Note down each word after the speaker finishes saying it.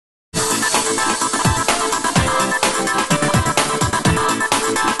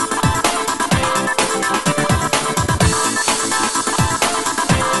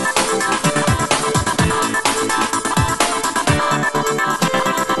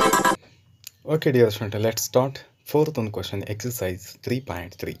Okay, dear student, let's start. Fourth one question, exercise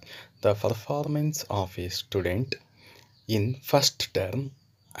 3.3. The performance of a student in first term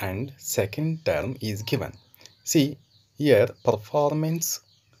and second term is given. See, here performance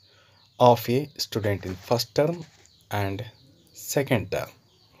of a student in first term and second term.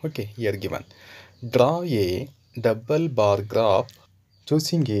 Okay, here given. Draw a double bar graph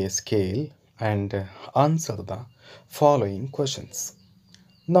choosing a scale and answer the following questions.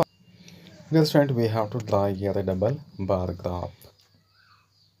 Now, dear student, we have to draw here a double bar graph.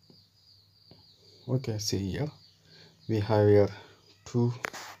 Okay, see here we have here two.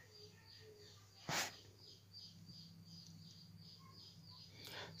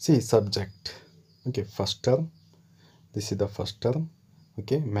 See subject. Okay, first term. This is the first term.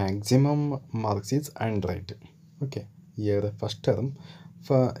 Okay, maximum marks is 100. Okay, here first term.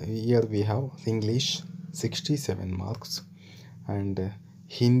 For here we have English 67 marks and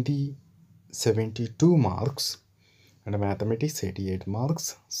Hindi 72 marks and mathematics 88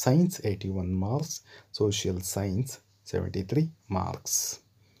 marks, science 81 marks, social science 73 marks.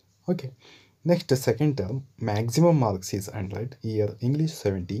 Okay, next second term, maximum marks is 100. Here English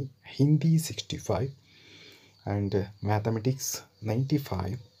 70, Hindi 65 and mathematics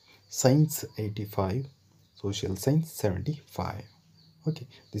 95, science 85, social science 75. Okay,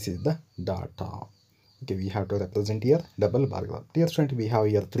 this is the data. Okay, we have to represent here double bar graph. Dear student, we have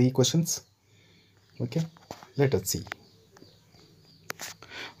here 3 questions. Okay, let us see.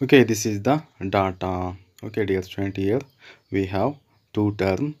 Okay, this is the data. Okay, dear student, here we have 2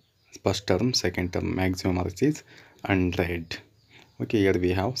 term, first term, second term, maximum marks is 100. Okay, here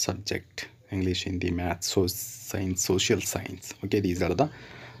we have subject, English, Hindi, math, science, social science. Okay, these are the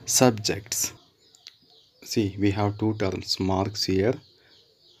subjects. See, we have 2 terms, marks here.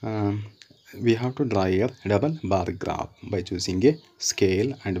 We have to draw here double bar graph by choosing a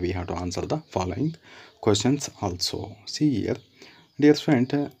scale and we have to answer the following questions also. See here, dear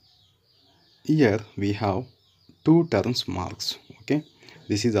student, here we have 2 terms marks. Okay,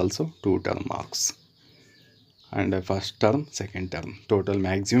 this is also 2 term marks and first term, second term, total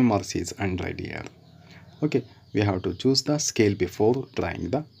maximum marks is 100 here. Okay, we have to choose the scale before drawing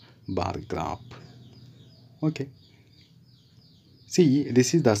the bar graph. Okay, see,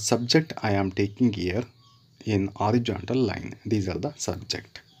 this is the subject I am taking here in horizontal line. These are the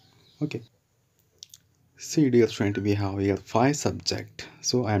subject. Okay, see, dear student, we have here 5 subject,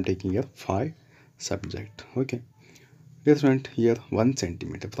 so I am taking here 5 subject. Okay, dear student, here 1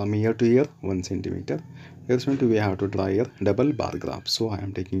 centimeter, from here to here 1 centimeter. Dear student, we have to draw here double bar graph, so I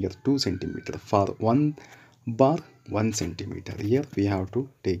am taking here 2 centimeter. For 1 bar 1 centimeter, here we have to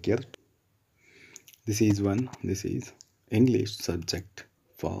take here, this is 1, this is English subject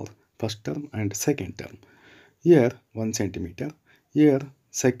for first term and second term. Here 1 centimeter. Here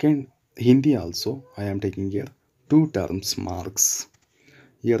second Hindi also I am taking here 2 terms marks.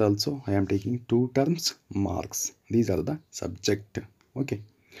 Here also I am taking 2 terms marks. These are the subject. Okay,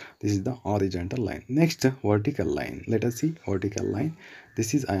 this is the horizontal line. Next, vertical line. Let us see vertical line.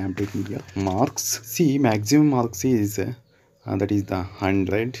 This is I am taking here marks. See, maximum marks is that is the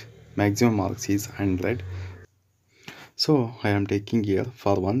 100. Maximum marks is 100. So I am taking here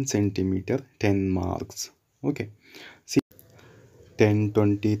for 1 centimeter 10 marks. Okay, see, 10,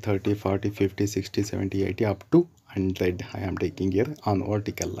 20, 30, 40, 50, 60, 70, 80 up to 100 I am taking here on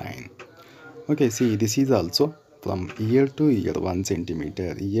vertical line. Okay, see, this is also from ear to ear 1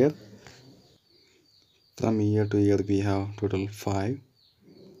 centimeter. Here from ear to ear we have total 5.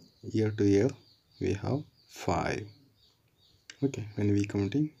 Ear to ear we have 5. Okay, when we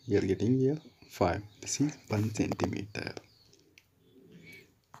counting, we are getting here 5. This is 1 centimeter.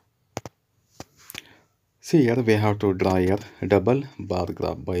 See, here we have to draw here double bar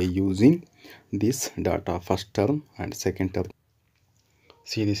graph by using this data, first term and second term.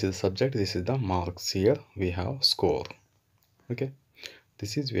 See, this is subject, this is the marks. Here we have score. Okay,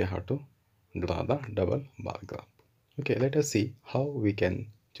 this is we have to draw the double bar graph. Okay, let us see how we can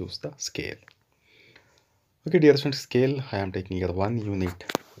choose the scale. Okay, dear students, scale I am taking here 1 unit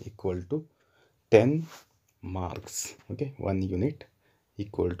equal to 10 marks. Okay, 1 unit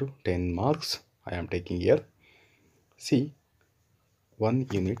equal to 10 marks I am taking here. See, 1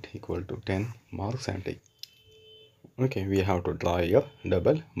 unit equal to 10 marks I am taking. Okay, we have to draw here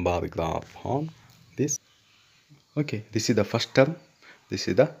double bar graph on this. Okay, this is the first term, this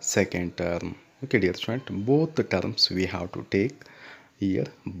is the second term. Okay, dear student, both the terms we have to take here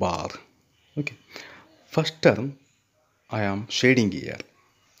bar. Okay, first term I am shading here.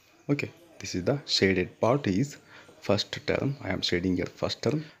 Okay, this is the shaded part is first term. I am shading here first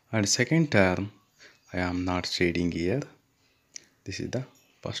term, and second term I am not shading here. This is the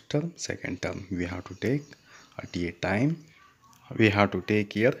first term, second term. We have to take at a time. We have to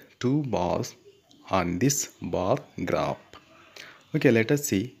take here two bars on this bar graph. Okay, let us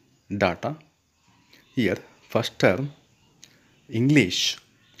see data. Here first term English,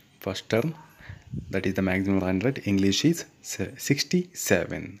 first term, that is the maximum run rate. English is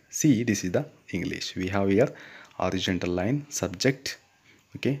 67. See, this is the English. We have here horizontal line subject.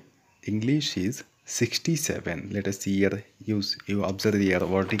 Okay, English is 67. Let us see here. You observe here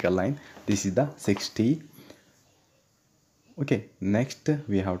vertical line. This is the 60. Okay, next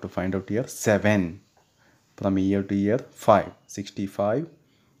we have to find out here 7. From year to year 5, 65.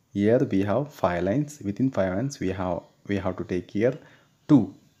 Here we have 5 lines. Within 5 lines we have to take here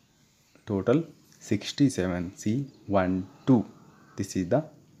 2. Total 67. See, 1 2. This is the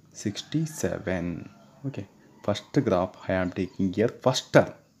 67. Okay, first graph I am taking here first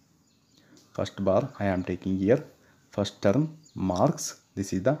term. First bar I am taking here first term marks.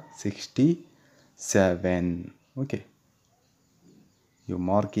 This is the 67. Okay, you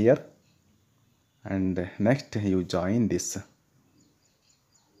mark here, and next you join this.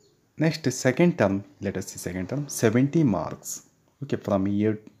 Next second term, let us see second term, 70 marks. Okay, from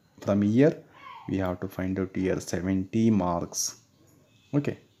here we have to find out here 70 marks.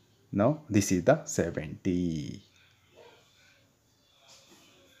 Okay, now this is the 70.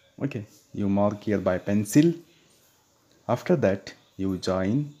 Okay, you mark here by pencil. After that you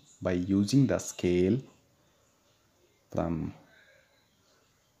join by using the scale.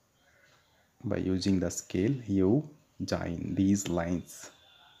 By using the scale you join these lines.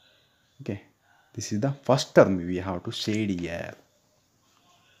 Okay, this is the first term we have to shade here.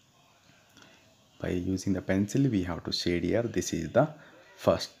 By using the pencil we have to shade here. This is the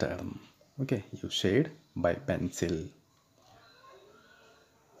first term. Okay, you shade by pencil.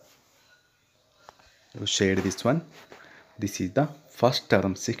 You shade this one. This is the first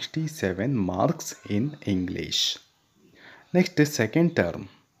term, 67 marks in English. Next is second term.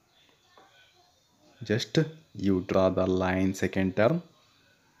 Just you draw the line second term.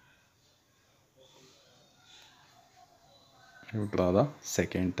 You draw the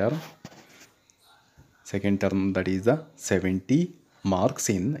second term. Second term, that is the 70 marks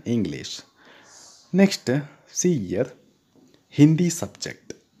in English. Next, see here Hindi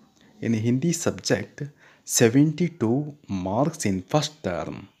subject. In Hindi subject, 72 marks in first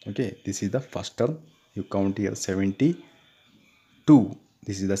term. Okay, this is the first term. You count here 72.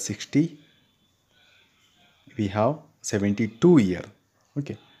 This is the 60. We have 72 here.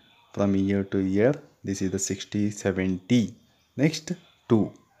 Okay, from year to year, this is the 60, 70. Next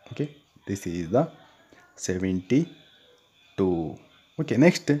 2. Okay, this is the 72. Okay,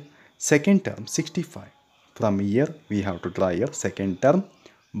 next second term 65. From here we have to draw here second term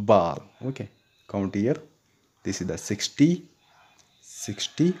bar. Okay, count here. This is the 60,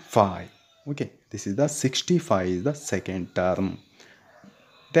 65. Okay, this is the 65 is the second term.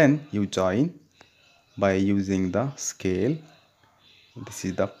 Then you join by using the scale. This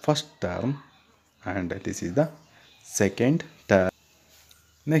is the first term and this is the second term.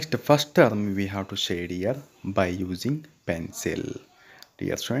 Next, first term we have to shade here by using pencil.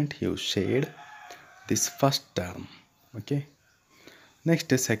 Dear student, you shade this first term. Okay,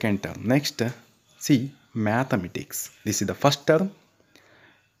 next second term. Next, see mathematics. This is the first term.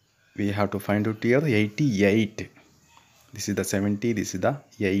 We have to find out here 88. This is the 70. This is the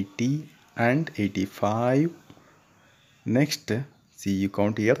 80 and 85. Next, see you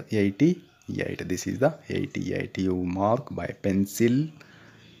count here 88. This is the 88. You mark by pencil.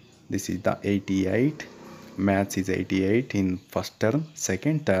 This is the 88. Maths is 88 in first term.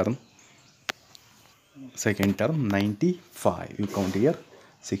 Second term 95. You count here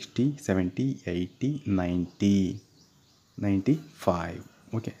 60, 70, 80, 90, 95.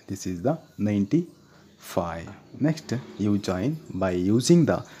 Okay, this is the 95. Next, you join by using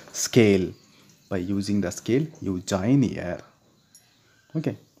the scale. By using the scale, you join here.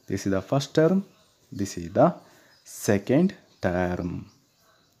 Okay, this is the first term. This is the second term.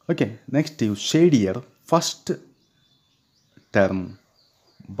 Okay, next you shade here first term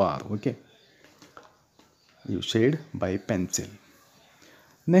bar. Okay, you shade by pencil.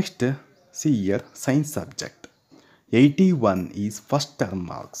 Next, see here science subject. 81 is first term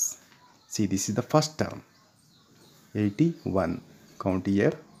marks. See, this is the first term. 81. Count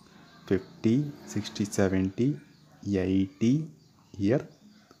here 50, 60, 70, 80. Here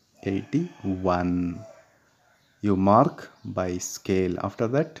 81. You mark by scale. After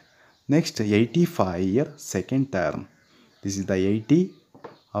that, Next 85 year second term. This is the 80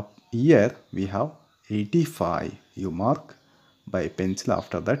 up here we have 85. You mark by pencil.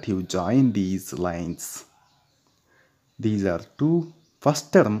 After that you join these lines. These are two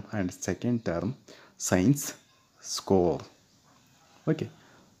first term and second term science score. Okay,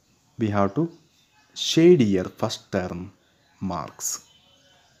 we have to shade here first term marks.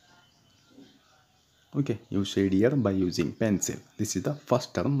 Okay, you shade here by using pencil. This is the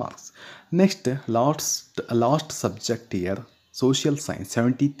first term marks. Next, last subject here, social science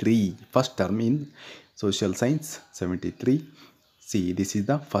 73. First term in social science 73. See, this is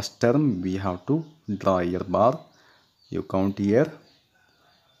the first term. We have to draw here bar. You count here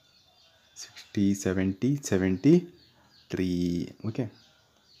 60, 70, 73. Okay,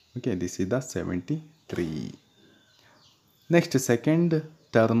 this is the 73. Next, second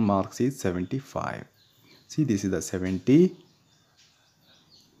term marks is 75. See, this is the 70.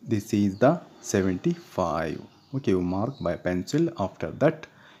 This is the 75. Okay, you mark by pencil. After that,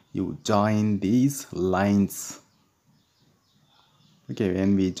 you join these lines. Okay,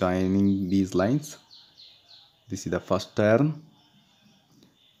 when we joining these lines, this is the first term.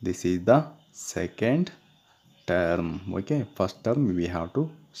 This is the second term. Okay, first term we have to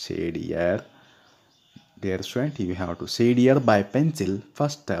shade here. Dear student, you have to shade here by pencil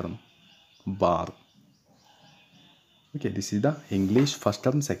first term bar. Okay, this is the English first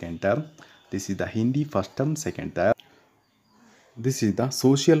term second term. This is the Hindi first term second term. This is the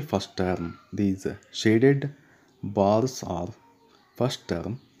social first term. These shaded bars are first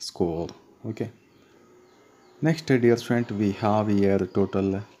term score. Okay. Next, dear student, we have here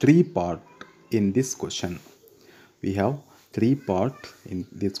total 3 part in this question. We have 3 part in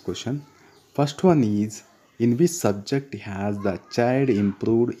this question. First one is, in which subject has the child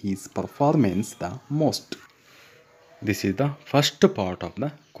improved his performance the most? This is the first part of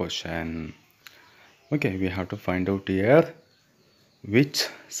the question. Okay, we have to find out here which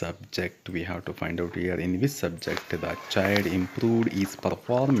subject. We have to find out here in which subject the child improved his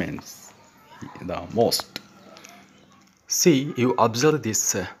performance the most. See, you observe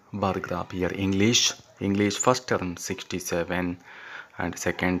this bar graph here. English first term 67 and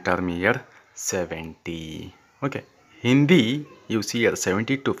second term here 70. Okay, Hindi you see here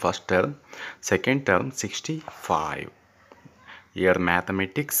 72 first term, second term 65. Here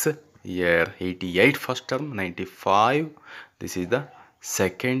mathematics here 88 first term, 95. This is the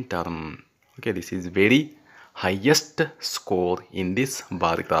second term. Okay, this is very highest score in this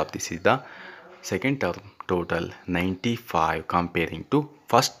bar graph. This is the second term total 95 comparing to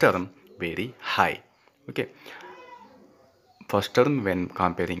first term very high. Okay, first term when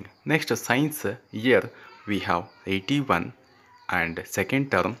comparing. Next, science here we have 81 and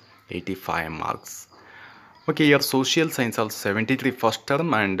second term 85 marks. Okay, here social science also 73 first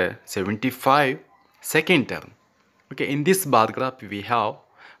term and 75 second term. Okay, in this bar graph we have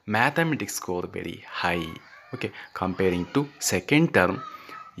mathematics score very high. Okay, comparing to second term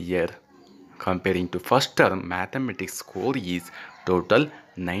here, comparing to first term mathematics score is total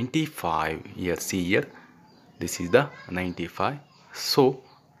 95. Here see here, this is the 95. So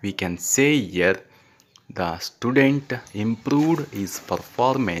we can say here the student improved his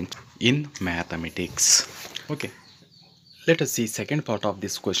performance in mathematics. Okay, let us see second part of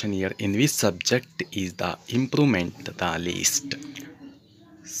this question here. In which subject is the improvement the least?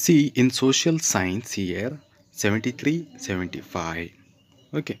 See, in social science here 73, 75.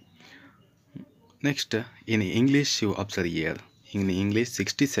 Okay. Next, in English you observe here. In English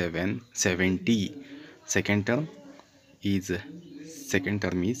 67, 70. Second term is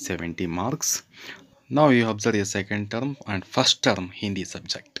 70 marks. Now you observe a second term and first term Hindi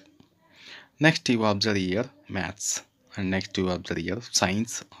subject. Next you observe here maths, and next you observe here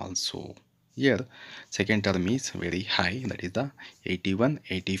science also. Here second term is very high, that is the 81,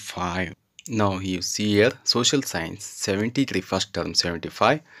 85. Now you see here social science 73 first term,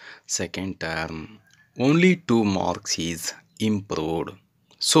 75 second term. Only 2 marks is improved.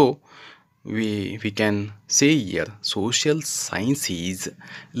 So we can say here social science is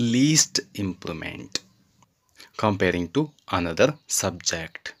least improvement comparing to another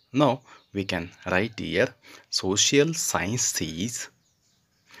subject. Now we can write here social science is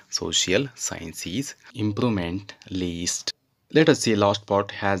improvement least. Let us see last part.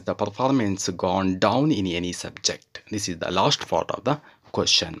 Has the performance gone down in any subject? This is the last part of the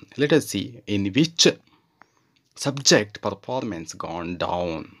question. Let us see in which subject performance gone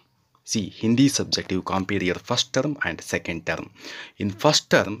down. See, Hindi subject you compare your first term and second term. In first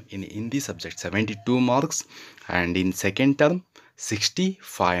term in Hindi subject 72 marks and in second term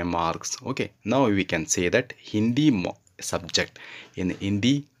 65 marks. Okay, now we can say that Hindi subject, in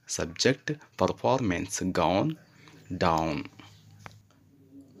Hindi subject, performance gone down.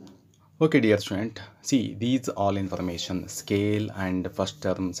 Okay, dear student, see these all information, scale and first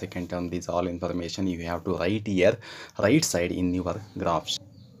term, second term, these all information you have to write here right side in your graphs.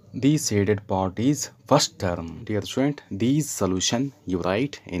 This shaded part is first term. Dear student, these solution you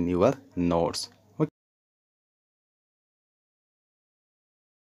write in your notes.